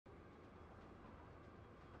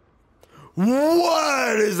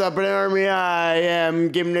What is up, Army? I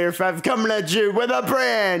am Inator 5 coming at you with a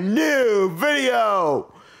brand new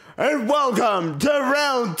video. And welcome to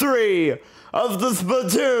round 3 of the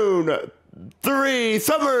Splatoon 3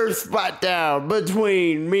 Summer Splatdown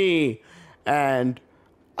between me and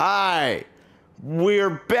I.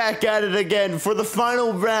 We're back at it again for the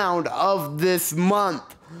final round of this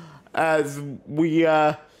month as we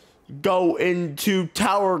go into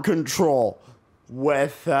tower control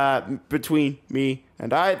with between me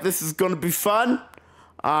and I. This is gonna be fun,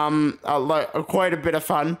 quite a bit of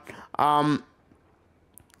fun.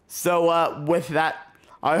 So with that,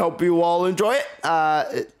 I hope you all enjoy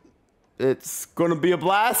it. It's gonna be a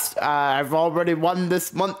blast. I've already won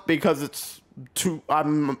this month because it's two.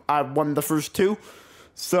 I won the first 2,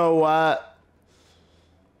 so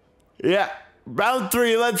yeah, round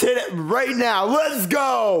 3. Let's hit it right now. Let's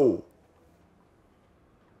go.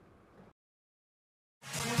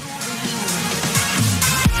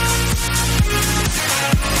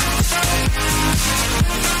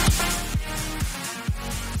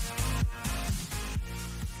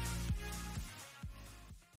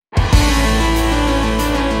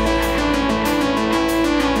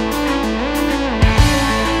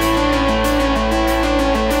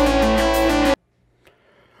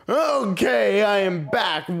 Okay, I am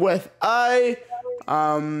back with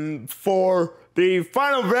for the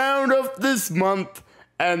final round of this month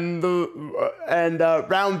and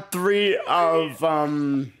round 3 of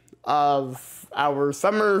our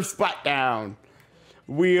summer Splatdown.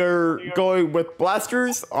 We are going with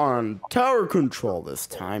blasters on tower control this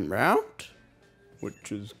time round,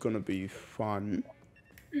 which is gonna be fun.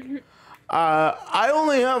 I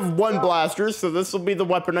only have 1 blaster, so this will be the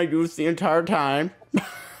weapon I use the entire time.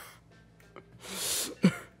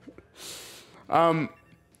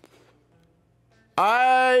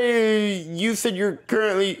 You said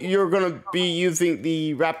you're gonna be using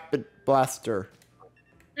the rapid blaster.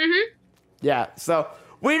 Yeah, so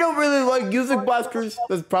we don't really like using blasters.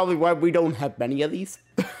 That's probably why we don't have many of these.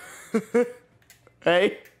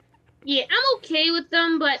 Hey? Yeah, I'm okay with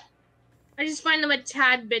them, but I just find them a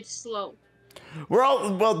tad bit slow.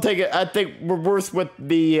 We'll take it. I think we're worse with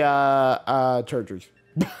the chargers.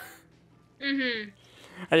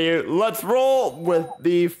 Anyway, let's roll with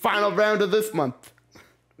the final round of this month.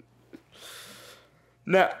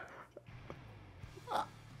 Now,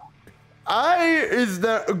 I is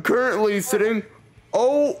currently sitting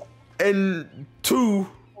 0-2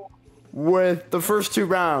 with the first 2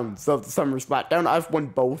 rounds of the Summer Splatdown. I've won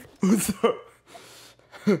both. So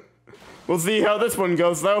we'll see how this one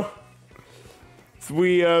goes, though. So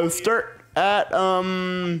we start at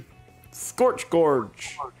Scorch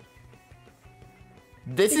Gorge.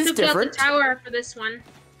 This is different. The tower for this one.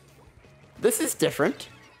 This is different.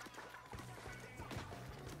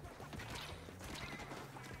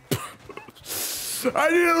 I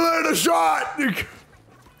need to land a shot!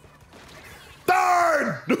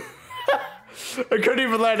 Darn! I couldn't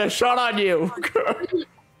even land a shot on you.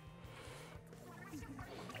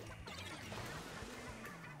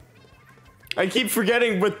 I keep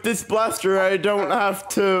forgetting with this blaster I don't have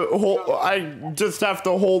to hold, I just have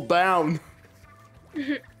to hold down.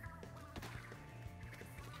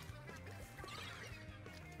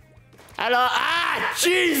 Hello. Ah,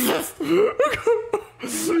 Jesus!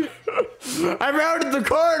 I rounded the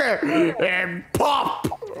corner and pop.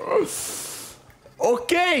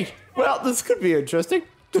 Okay, well, this could be interesting.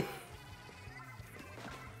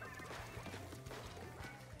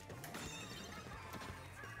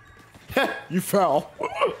 You fell.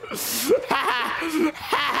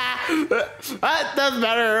 That doesn't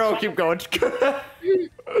matter. I'll keep going.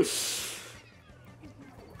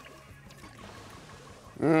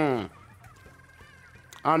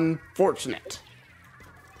 Unfortunate.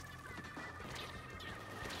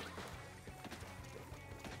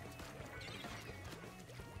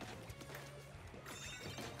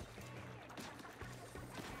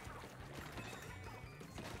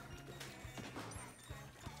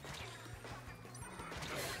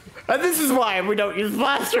 And this is why we don't use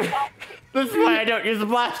blaster. This is why I don't use the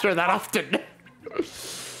blaster that often.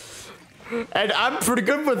 And I'm pretty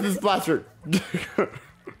good with this blaster.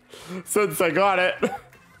 Since I got it.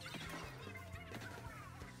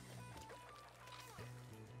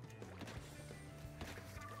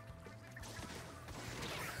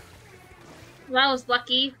 That was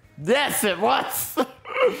lucky. Yes, it was.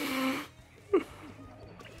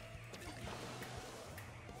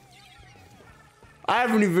 I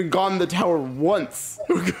haven't even gone the tower once.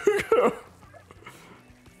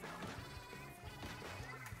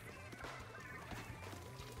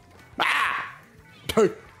 Ah!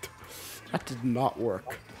 That did not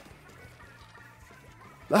work.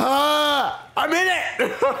 I'm in it!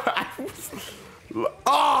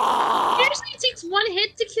 Oh! Seriously, it takes 1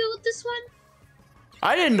 hit to kill this one?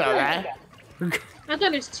 I didn't know that. I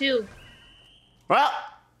thought there's 2. Well,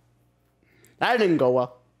 that didn't go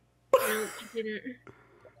well. No, it didn't.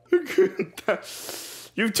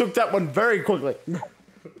 You took that one very quickly.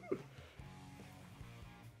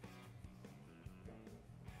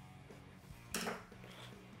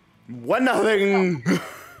 1-0.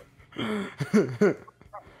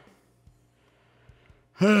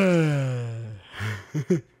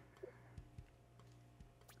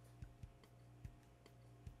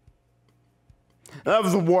 That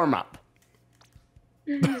was a warm-up.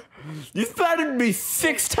 You splatted me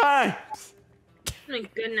 6 times. My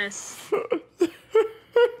goodness.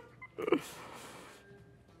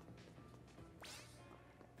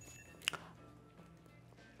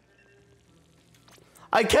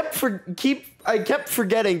 I kept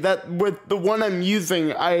forgetting that with the one I'm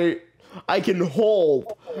using, I can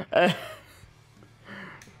hold, and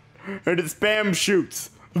it spam shoots.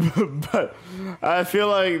 But I feel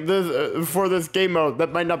like this for this game mode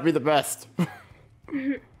that might not be the best.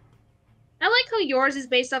 I like how yours is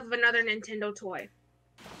based off of another Nintendo toy.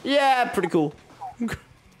 Yeah, pretty cool.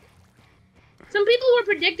 Some people were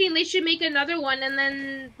predicting they should make another one, and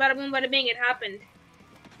then bada boom, bada bing, it happened.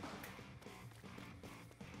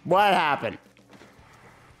 What happened?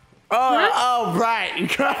 Oh, What? oh,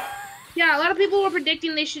 right. Yeah, a lot of people were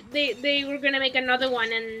predicting they were gonna make another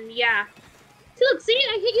one, and yeah. See, look, see,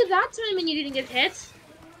 I hit you that time and you didn't get hit.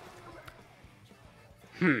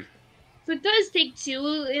 So it does take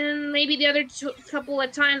 2, and maybe the other couple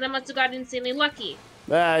of times I must have got insanely lucky.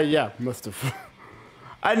 Yeah, must have.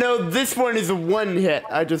 I know this one is a 1 hit.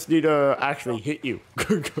 I just need to actually hit you.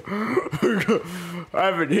 I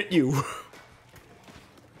haven't hit you.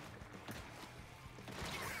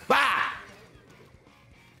 Ah!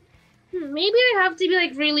 Maybe I have to be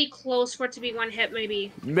like really close for it to be 1 hit,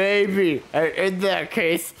 maybe. Maybe. In that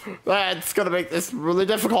case, that's gonna make this really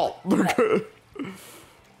difficult.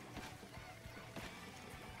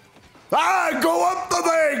 Ah! Go up the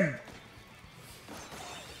thing!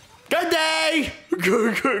 Good day!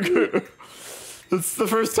 It's the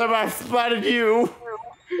first time I've splatted you.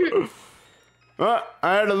 I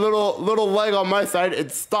had a little leg on my side.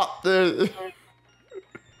 It stopped the.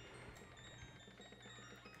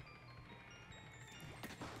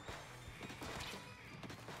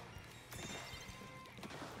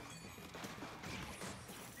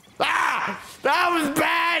 Ah! That was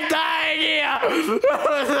bad idea! That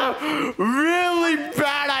was a really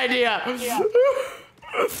bad idea!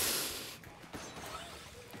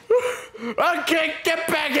 Okay, get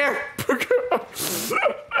back here!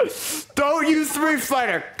 Don't use the reef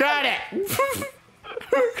slider! Got it!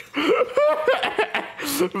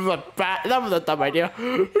 That was a dumb idea.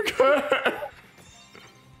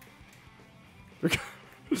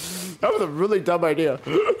 That was a really dumb idea.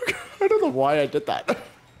 I don't know why I did that.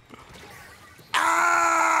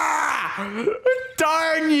 Ah!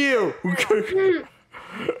 Darn you!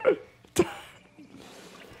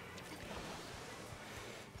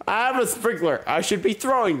 I have a sprinkler. I should be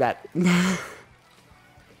throwing that. I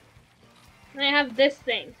have this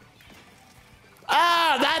thing.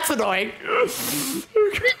 Ah, that's annoying. This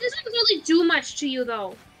doesn't really do much to you,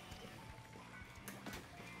 though.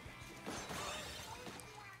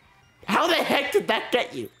 How the heck did that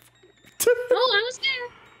get you? Oh, I was there.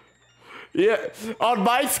 Yeah, on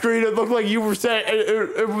my screen it looked like you were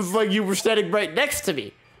it was like you were standing right next to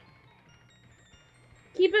me.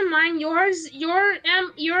 Keep in mind, your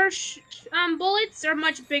bullets are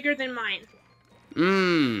much bigger than mine.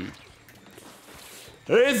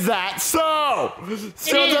 Is that so?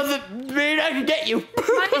 Still doesn't mean I can get you.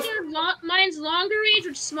 Mine's longer range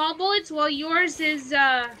with small bullets, while yours is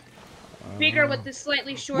bigger with the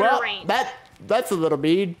slightly shorter range. That's a little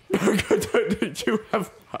mean. Did you have?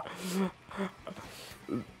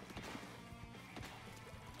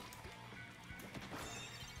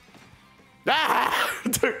 Ah!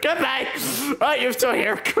 Goodbye! Oh, you're still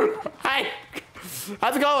here. Hi!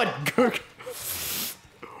 How's it going? I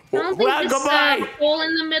don't think this hole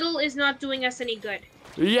in the middle is not doing us any good.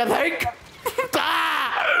 You think?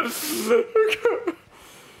 Ah!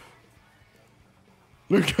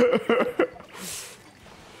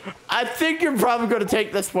 I think you're probably going to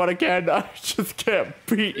take this one again. I just can't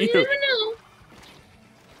beat you. You never know.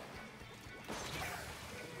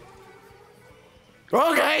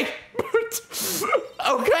 Okay.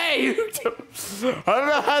 Okay. I don't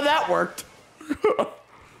know how that worked.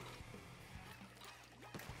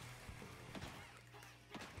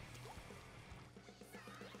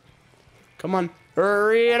 Come on.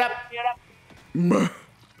 Hurry it up.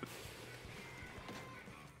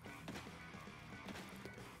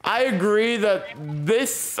 I agree that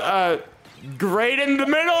this grate in the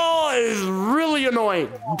middle is really annoying.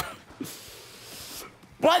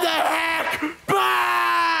 What the heck?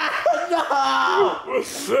 No!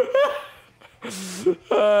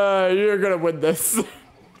 You're gonna win this.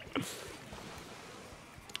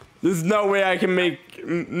 There's no way I can make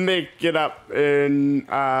it up in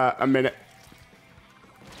a minute.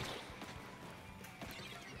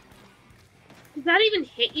 Did that even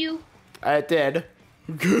hit you? It did.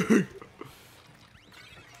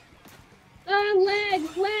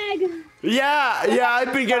 Lag. Yeah,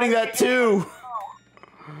 I've been getting that too.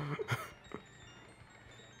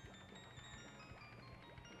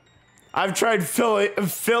 I've tried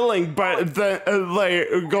filling, but the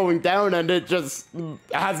like going down, and it just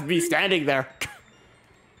has me standing there,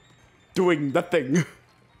 doing nothing.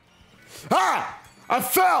 Ah! I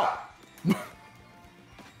fell.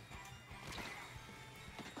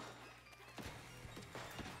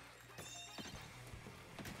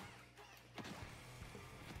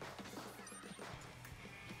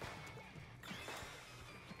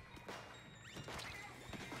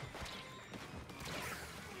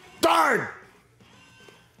 Darn!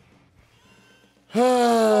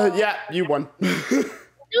 Yeah, you won. It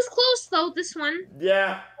was close though, this one.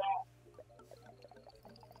 Yeah.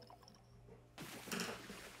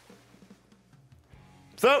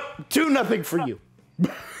 So, 2-0 for you.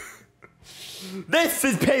 This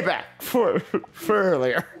is payback for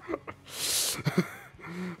earlier.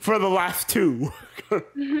 For the last two.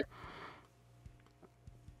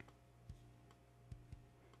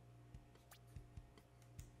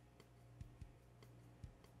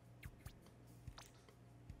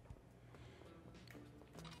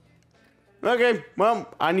 Okay,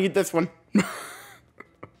 well, I need this one.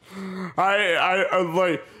 I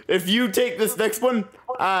like, if you take this next one,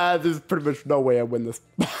 there's pretty much no way I win this.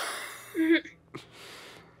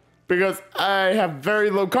 Because I have very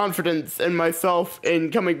low confidence in myself in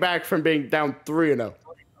coming back from being down 3-0.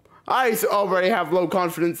 I already have low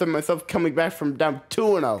confidence in myself coming back from down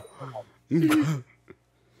 2-0.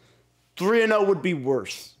 3-0 would be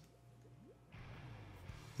worse.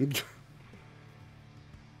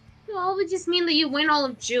 Well, it would just mean that you win all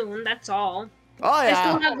of June. That's all. Oh yeah.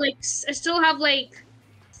 I still have like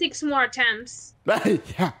 6 more attempts.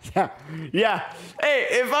 Yeah. Hey,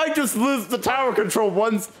 if I just lose the tower control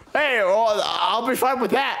once, hey, well, I'll be fine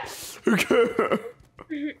with that.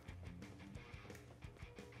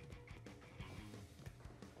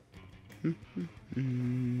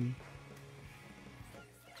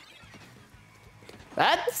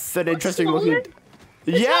 That's an interesting looking.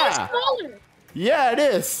 Yeah. Yeah, it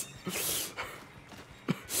is. It's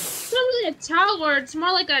not really a tower. It's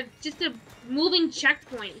more like just a moving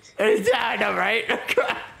checkpoint. Yeah, I know, right?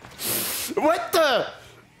 What the?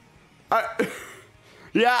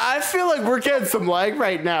 Yeah, I feel like we're getting some lag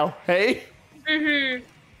right now. Hey.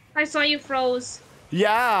 I saw you froze.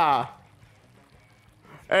 Yeah.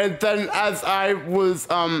 And then as I was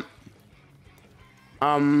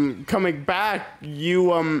coming back,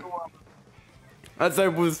 you as I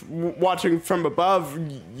was watching from above,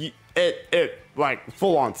 it like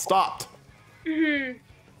full on stopped.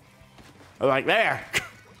 Like there.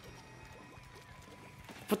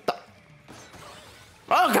 What the?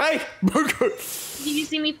 Okay. Did you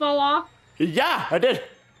see me fall off? Yeah, I did.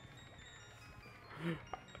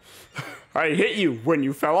 I hit you when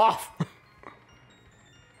you fell off.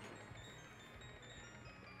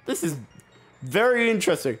 This is very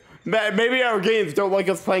interesting. Maybe our games don't like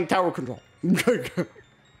us playing tower control.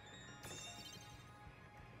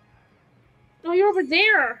 Oh, you're over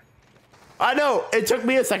there. I know. It took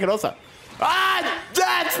me a second also. Ah,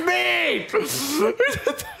 that's me!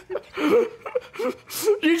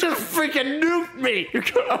 You just freaking nuked me.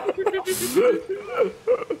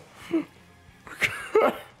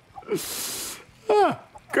 Oh,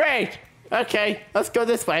 great. Okay, let's go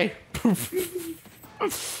this way.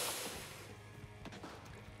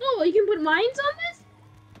 Oh, you can put mines on this?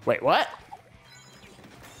 Wait, what?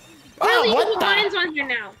 Really, you what can put mines on here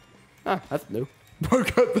now. Oh, that's new.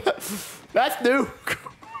 That's new.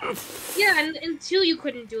 Yeah, and 2 you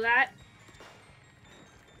couldn't do that.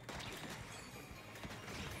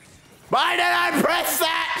 Why did I press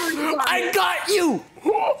that? I got you.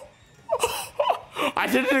 I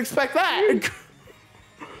didn't expect that.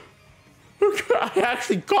 I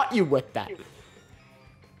actually got you with that.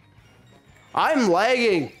 I'm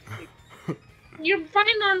lagging. You're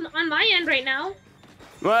fine on my end right now.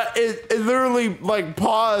 But it literally like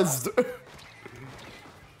paused.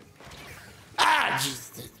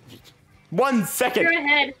 Just 1 second. You're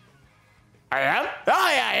ahead. I am? Oh,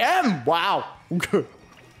 yeah, I am. Wow.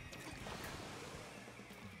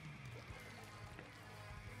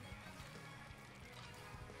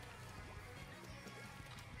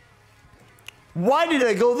 Why did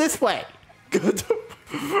I go this way? Hey,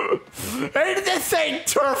 did this say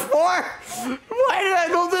turf war? Why did I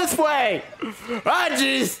go this way? Ah,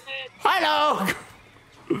 jeez. I know.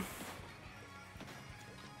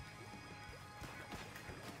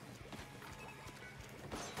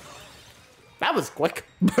 That was quick.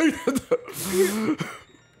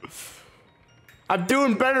 I'm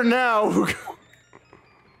doing better now.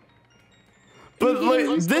 But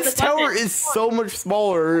like, this tower is so much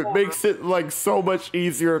smaller. It makes it like so much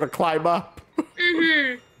easier to climb up.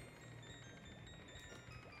 Mm-hmm.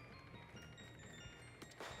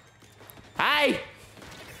 Hi!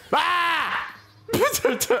 Ah! I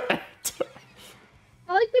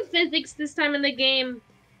like the physics this time in the game.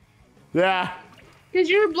 Yeah. Because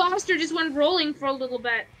your blaster just went rolling for a little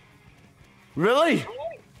bit. Really?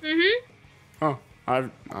 Mm-hmm. Oh, I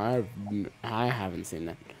haven't seen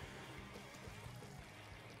that.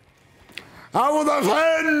 I will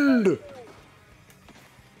defend!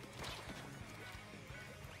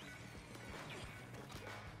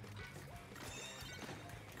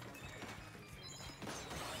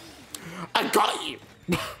 I got you.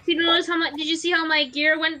 Did you notice how much? Did you see how my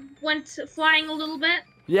gear went flying a little bit?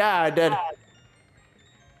 Yeah, I did.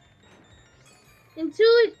 And two,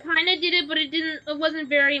 it kind of did it, but it didn't. It wasn't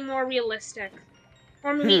very more realistic,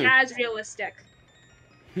 or maybe as realistic.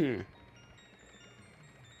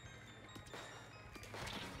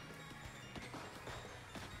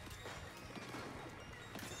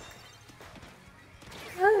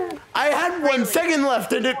 I had 1 second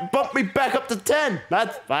left and it bumped me back up to 10.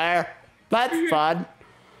 That's fair. That's fun.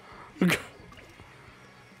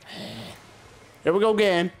 Here we go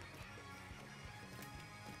again.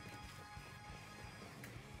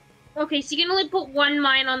 Okay, so you can only put one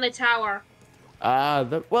mine on the tower.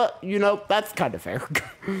 Well, you know, that's kind of fair.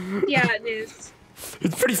 Yeah, it is.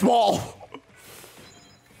 It's pretty small.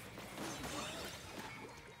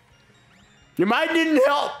 Your mine didn't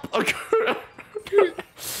help.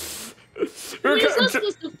 I mean, it's not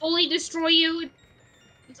supposed to fully destroy you.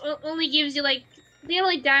 It only gives you like, it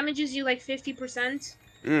only damages you like 50%.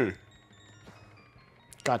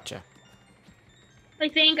 Gotcha. I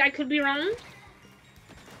think. I could be wrong.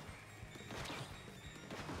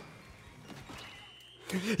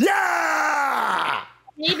 Yeah!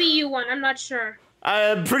 Maybe you won. I'm not sure.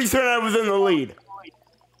 I'm pretty certain I was in the lead.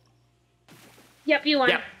 Yep, you won.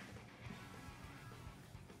 Yep.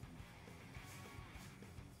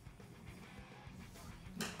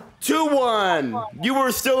 Two 2-1. You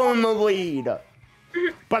were still in the lead.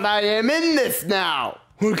 But I am in this now.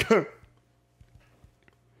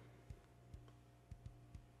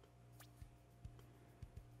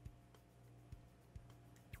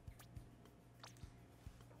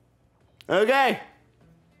 Okay.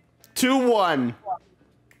 2-1.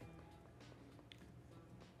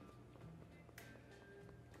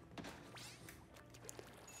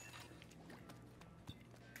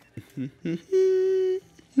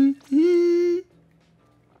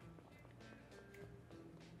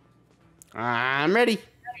 I'm ready.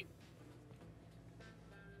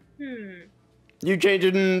 You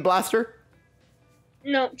changing blaster?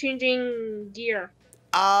 No, changing gear.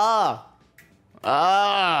 Ah.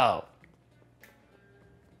 Oh.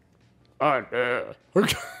 Oh, no. I'm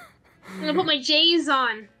gonna put my J's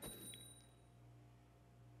on.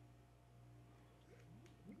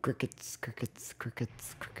 Crickets, crickets,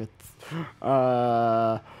 crickets, crickets.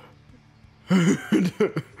 Well,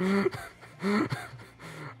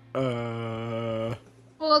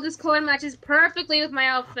 this color matches perfectly with my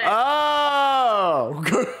outfit. Oh!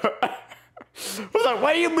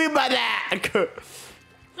 What do you mean by that?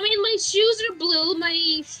 I mean, my shoes are blue.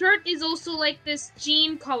 My shirt is also like this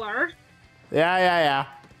jean color. Yeah.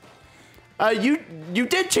 You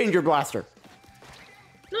did change your blaster.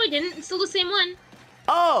 No, I didn't. It's still the same one.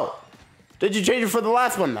 Oh! Did you change it for the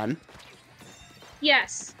last one then?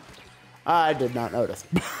 Yes. I did not notice.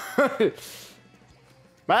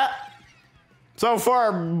 But so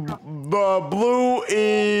far, the blue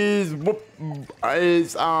is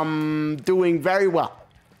doing very well.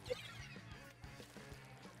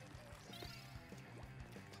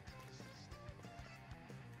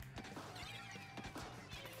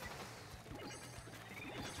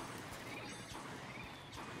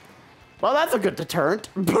 Well, that's a good deterrent.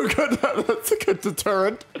 That's a good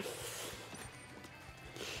deterrent.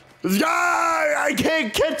 Yeah, I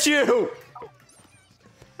can't catch you!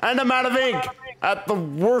 And I'm out of ink at the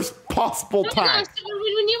worst possible time. Gosh,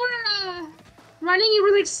 when you were running, you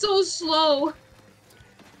were like so slow.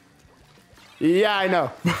 Yeah, I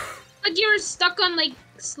know. Like you were stuck on like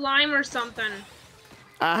slime or something.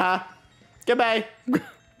 Uh-huh. Goodbye.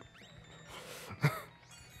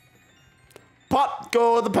 Pop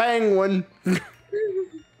go the penguin.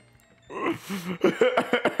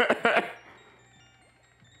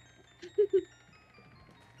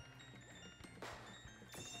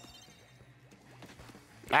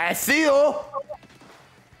 I see you.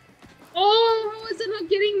 Oh, how is it not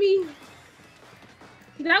getting me?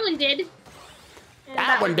 That one did. And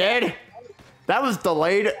That one did. That was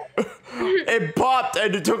delayed. It popped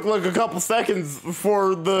and it took like a couple seconds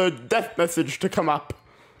for the death message to come up.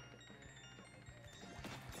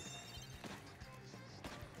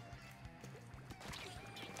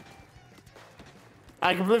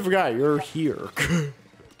 I completely forgot you're here.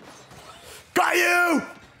 Got you!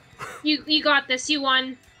 You got this. You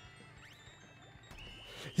won.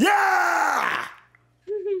 Yeah!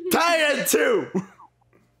 Tie it 2.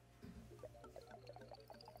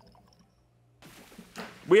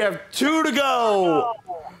 We have 2 to go.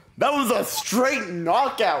 That was a straight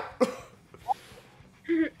knockout.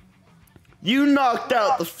 You knocked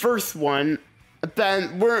out the first one,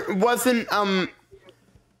 then wasn't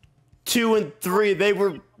 2 and 3. They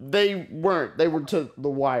weren't. They were to the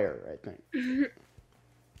wire, I think.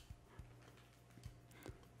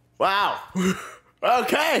 Wow.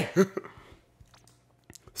 Okay.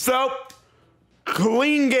 So,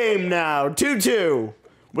 clean game now. 2-2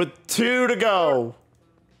 with 2 to go.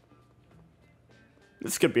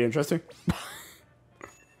 This could be interesting.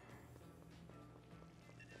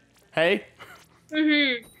 Hey?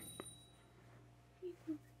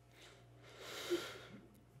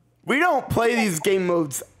 We don't play these game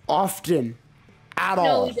modes often at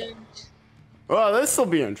all. No, we don't. Oh, this will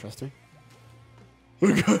be interesting.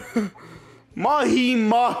 Mahi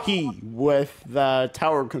Mahi with the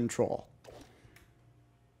tower control.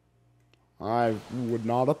 I would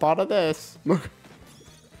not have thought of this.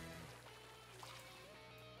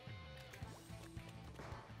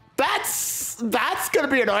 That's gonna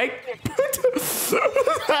be annoying.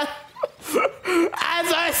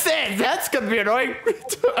 As I said, that's gonna be annoying.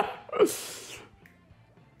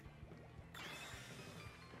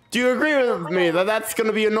 Do you agree with me that that's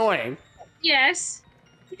gonna be annoying? Yes.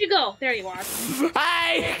 Where'd you go? There you are.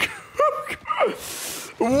 Hi!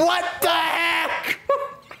 What the heck?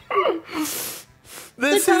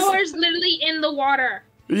 The tower's literally in the water.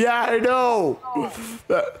 Yeah, I know.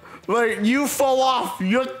 Like, you fall off,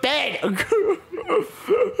 you're dead.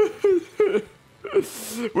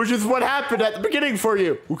 Which is what happened at the beginning for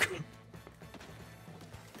you.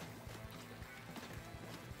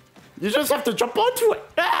 You just have to jump onto it.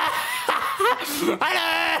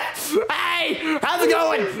 Hey, how's it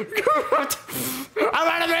going? I'm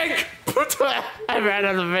out of ink. I ran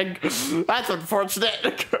out of ink. That's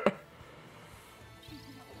unfortunate.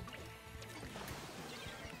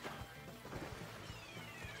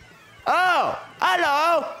 Oh,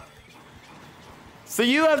 hello. So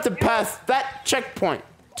you have to pass that checkpoint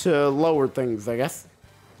to lower things, I guess.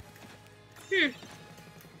 I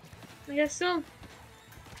guess so.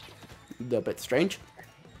 A little bit strange.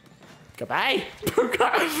 Goodbye.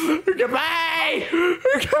 Goodbye.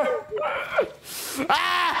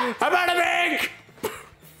 Ah, I'm out of ink.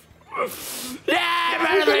 Yeah, I'm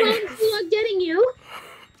out of ink. I'm not getting you.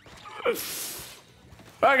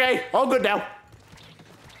 Okay, all good now.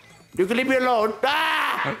 You can leave me alone.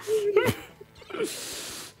 Ah!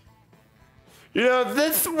 You know,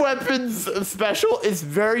 this weapon's special is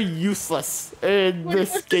very useless in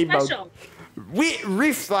this game mode.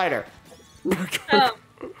 Reef slider. Oh.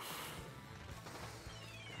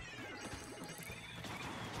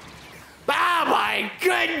 Oh my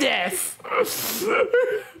goodness!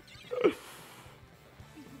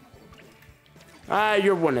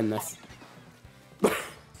 You're winning this.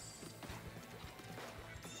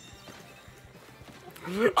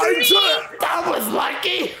 That was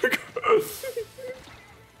lucky!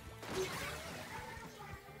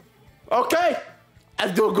 Okay.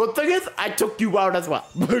 And the good thing is, I took you out as well.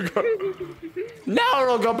 Now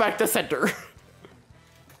it'll go back to center.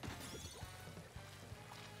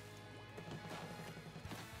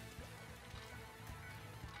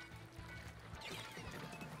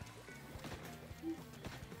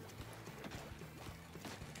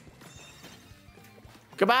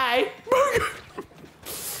 Goodbye.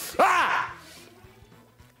 Ah!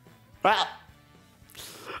 Well,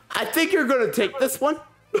 I think you're gonna take this one.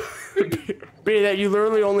 Being that you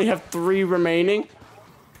literally only have 3 remaining.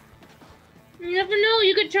 You never know.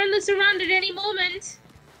 You could turn this around at any moment.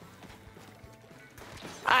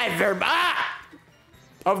 I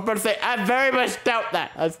was about to say, I very much doubt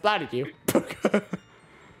that. I spotted you.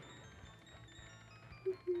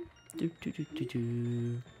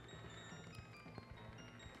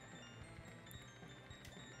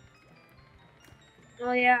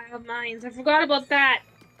 Oh yeah, I have mines. I forgot about that.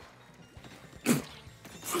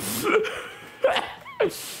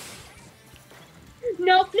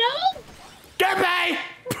 Nope, no! Get me!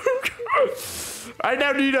 I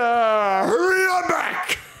now need to hurry on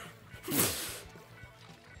back!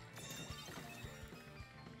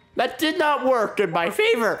 That did not work in my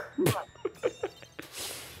favor.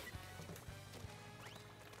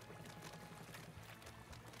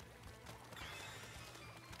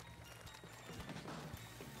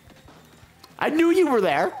 I knew you were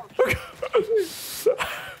there.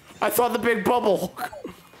 I saw the big bubble.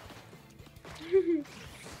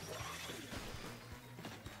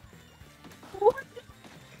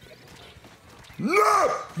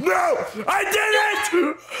 No! No! I did it!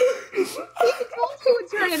 You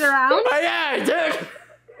would turn it around. Yeah, I did.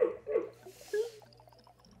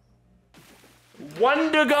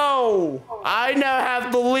 1 to go. I now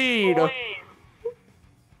have the lead. I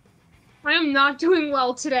am not doing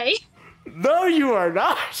well today. No, you are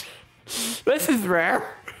not. This is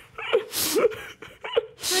rare.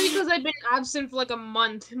 Maybe because I've been absent for like a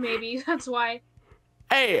month, maybe. That's why.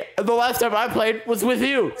 Hey, the last time I played was with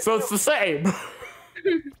you, so it's the same.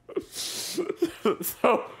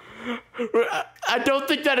 So, I don't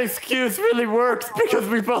think that excuse really works because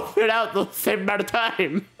we both been out the same amount of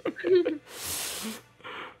time.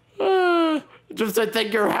 Just I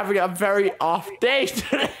think you're having a very off day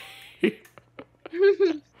today.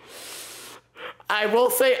 I will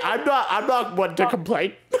say I'm not one to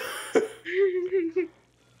complain.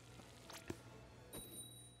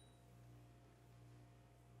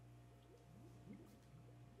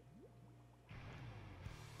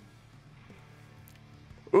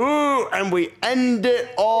 Ooh, and we end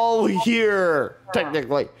it all here,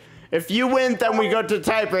 technically. If you win, then we go to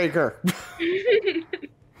tiebreaker.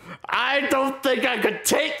 I don't think I could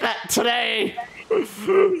take that today.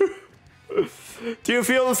 Do you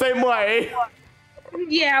feel the same way?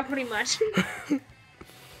 Yeah, pretty much.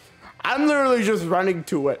 I'm literally just running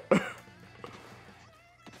to it.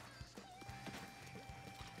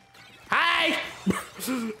 Hi!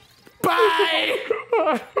 Bye!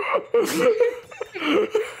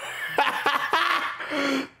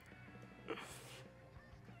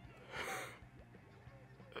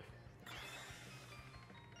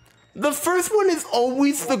 The first one is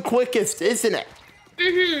always the quickest, isn't it?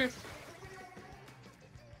 Mm-hmm.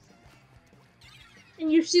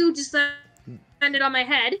 And your shoe just landed on my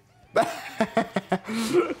head.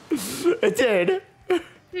 It did.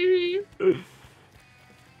 Mm-hmm.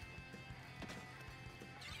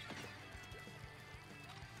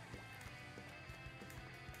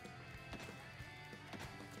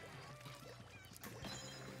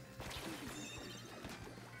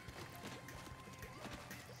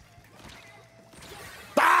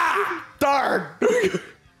 Ah! Darn!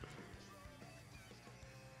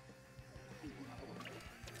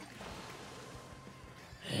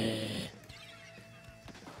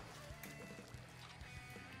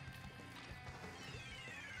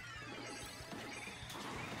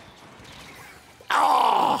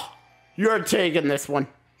 Oh, you're taking this one.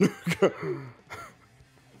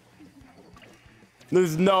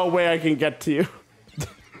 There's no way I can get to you.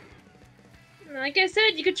 Like I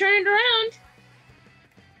said, you could turn it around.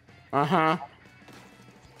 Uh-huh.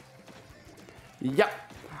 Yep.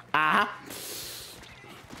 Uh-huh.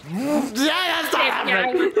 Yeah, that's not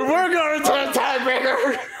happening. We're going to the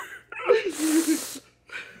tiebreaker.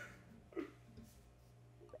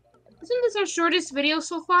 Isn't this our shortest video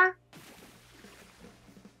so far?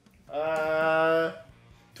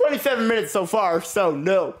 27 minutes so far, so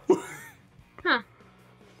no. Huh.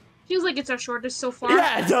 Feels like it's our shortest so far.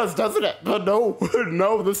 Yeah, it does, doesn't it? But no,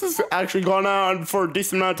 no, this has actually gone on for a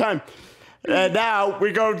decent amount of time. And now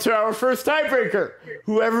we go to our first tiebreaker.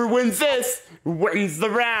 Whoever wins this wins the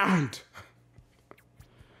round.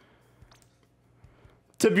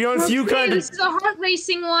 To be honest, you kind of... This is a heart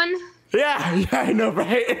racing one. Yeah, I know,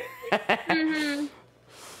 right? Mm-hmm.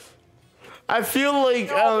 I feel like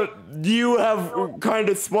you have kind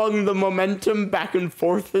of swung the momentum back and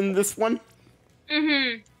forth in this one.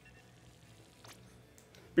 Mm-hmm.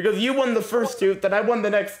 Because you won the first two, then I won the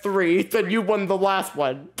next three, then you won the last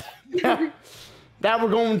one. Now we're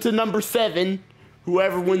going to number 7.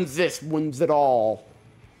 Whoever wins this wins it all.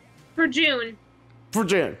 For June. For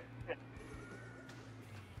June.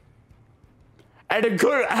 And it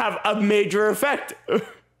could have a major effect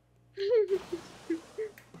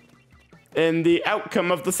in the outcome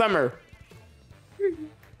of the summer.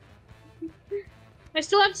 I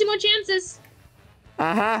still have 2 more chances.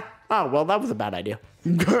 Uh-huh. Oh, well, that was a bad idea.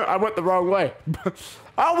 I went the wrong way.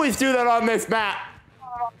 I always do that on this map.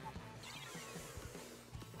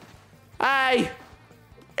 Hi.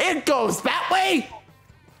 It goes that way.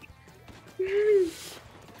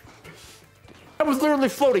 I was literally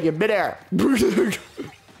floating in midair.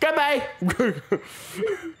 Goodbye.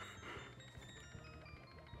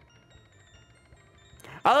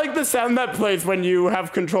 I like the sound that plays when you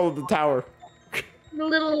have control of the tower. The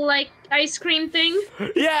little, like, ice cream thing?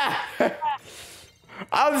 Yeah!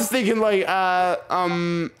 I was thinking, like, I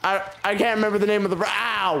can't remember the name of the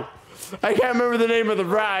ride. I can't remember the name of the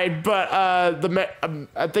ride, but, I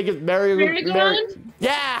think it's Merry-go-round?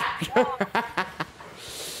 Yeah!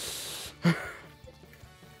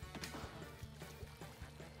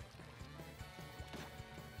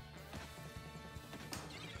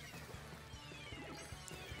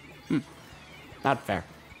 Not fair.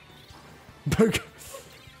 That was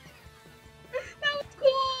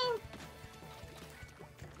cool!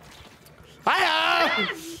 Hiya!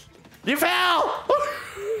 You fell!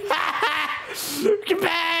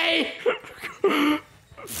 Goodbye!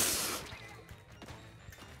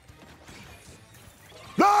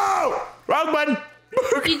 No! Wrong button!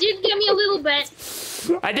 You did give me a little bit.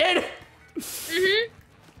 I did?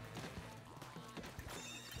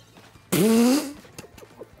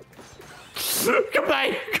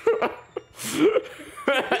 Goodbye!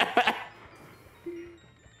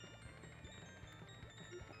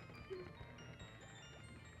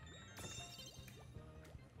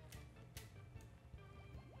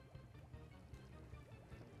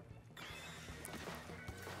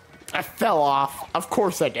 I fell off. Of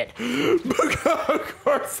course I did. Of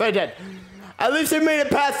course I did. At least I made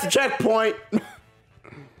it past the checkpoint.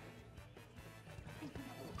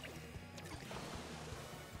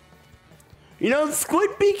 You know,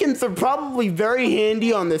 squid beacons are probably very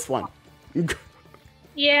handy on this one.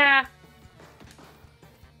 Yeah.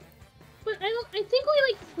 But I think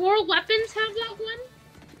only like 4 weapons have that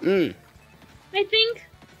one. I think.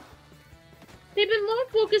 They've been more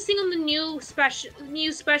focusing on the new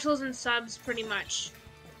specials and subs, pretty much.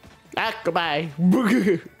 Ah, goodbye.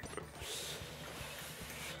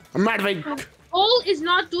 I'm out of it. All is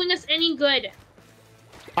not doing us any good.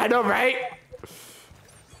 I know, right?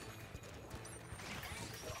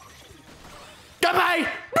 Goodbye.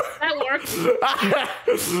 That worked.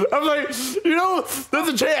 I'm like, you know, there's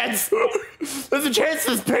a chance. There's a chance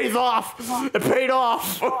this pays off. It paid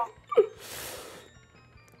off.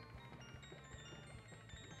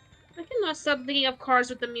 I cannot stop thinking of cars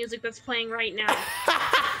with the music that's playing right now.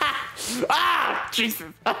 Ah,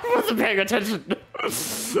 Jesus. I wasn't paying attention.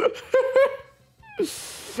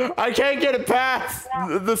 I can't get it past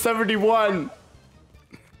the 71.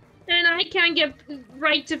 And I can't get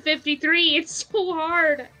right to 53. It's so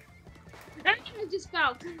hard. I just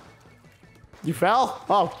fell. You fell?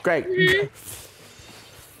 Oh, great.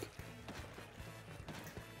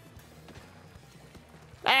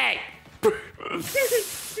 Hey!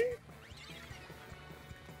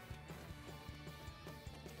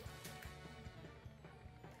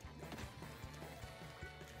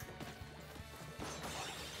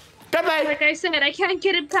 Goodbye! Like I said, I can't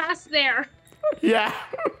get it past there. Yeah.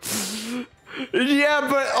 Yeah,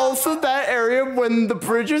 but also that area, when the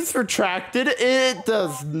bridge is retracted, it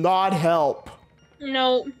does not help.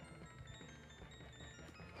 No.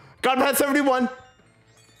 Got past 71.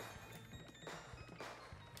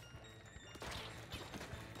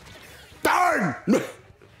 Darn!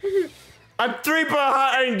 I'm 3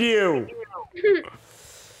 behind you.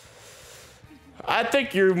 I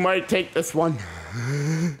think you might take this one.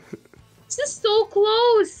 This is so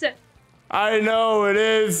close. I know it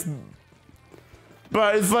is.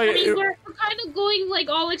 But it's like... I mean, we're kind of going like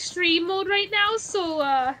all extreme mode right now, so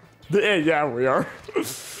Yeah, we are.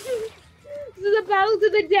 This is a battle to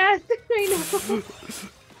the death. I know.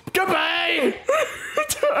 Goodbye!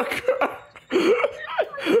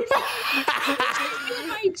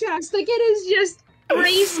 My chest, like it is just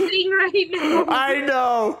racing right now. I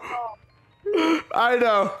know. I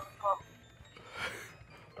know.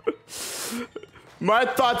 My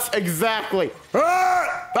thoughts exactly.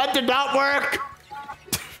 Ah, that did not work.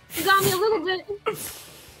 You got me a little bit.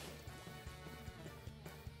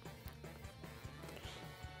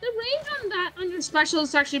 The range on that on your special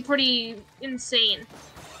is actually pretty insane.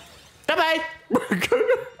 Goodbye.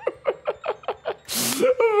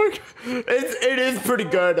 It is pretty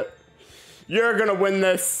good. You're gonna win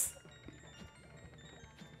this.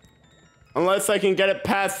 Unless I can get it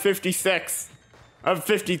past 56. Of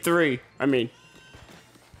 53, I mean.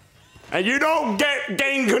 And you don't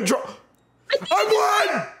gain control.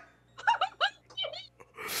 I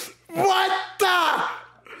won! What the?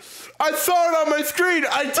 I saw it on my screen.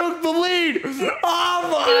 I took the lead. Oh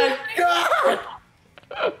my god!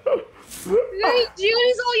 Hey, June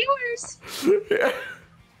is all yours.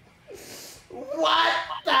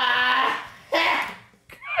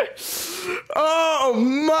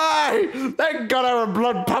 got our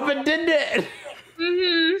blood pumping, didn't it?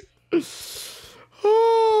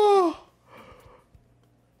 Oh.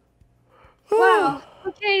 Wow.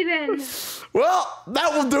 Okay then. Well,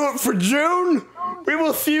 that will do it for June. We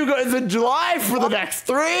will see you guys in July for the next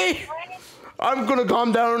 3. I'm gonna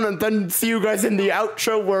calm down and then see you guys in the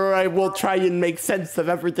outro where I will try and make sense of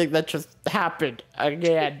everything that just happened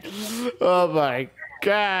again. Oh my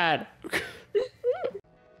god.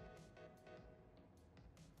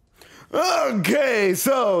 Okay,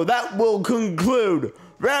 so that will conclude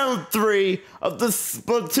round 3 of the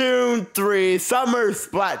Splatoon 3 Summer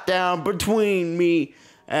Splatdown between me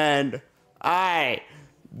and I.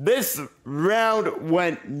 This round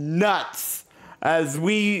went nuts as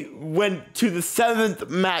we went to the 7th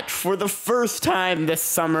match for the first time this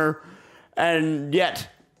summer, and yet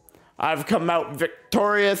I've come out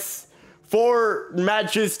victorious. 4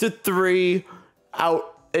 matches to 3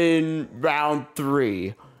 out in round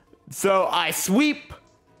 3. So I sweep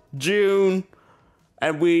June,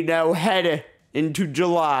 and we now head into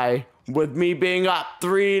July with me being up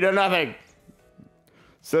 3-0.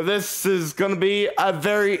 So this is going to be a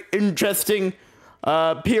very interesting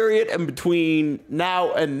period in between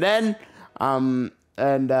now and then.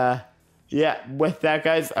 Yeah, with that,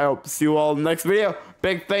 guys, I hope to see you all in the next video.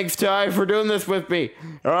 Big thanks to I for doing this with me.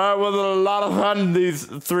 Alright, was a lot of fun these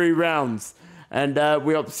 3 rounds. And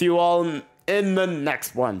we hope to see you all in the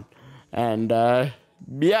next one. And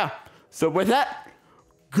yeah, so with that,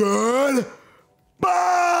 goodbye!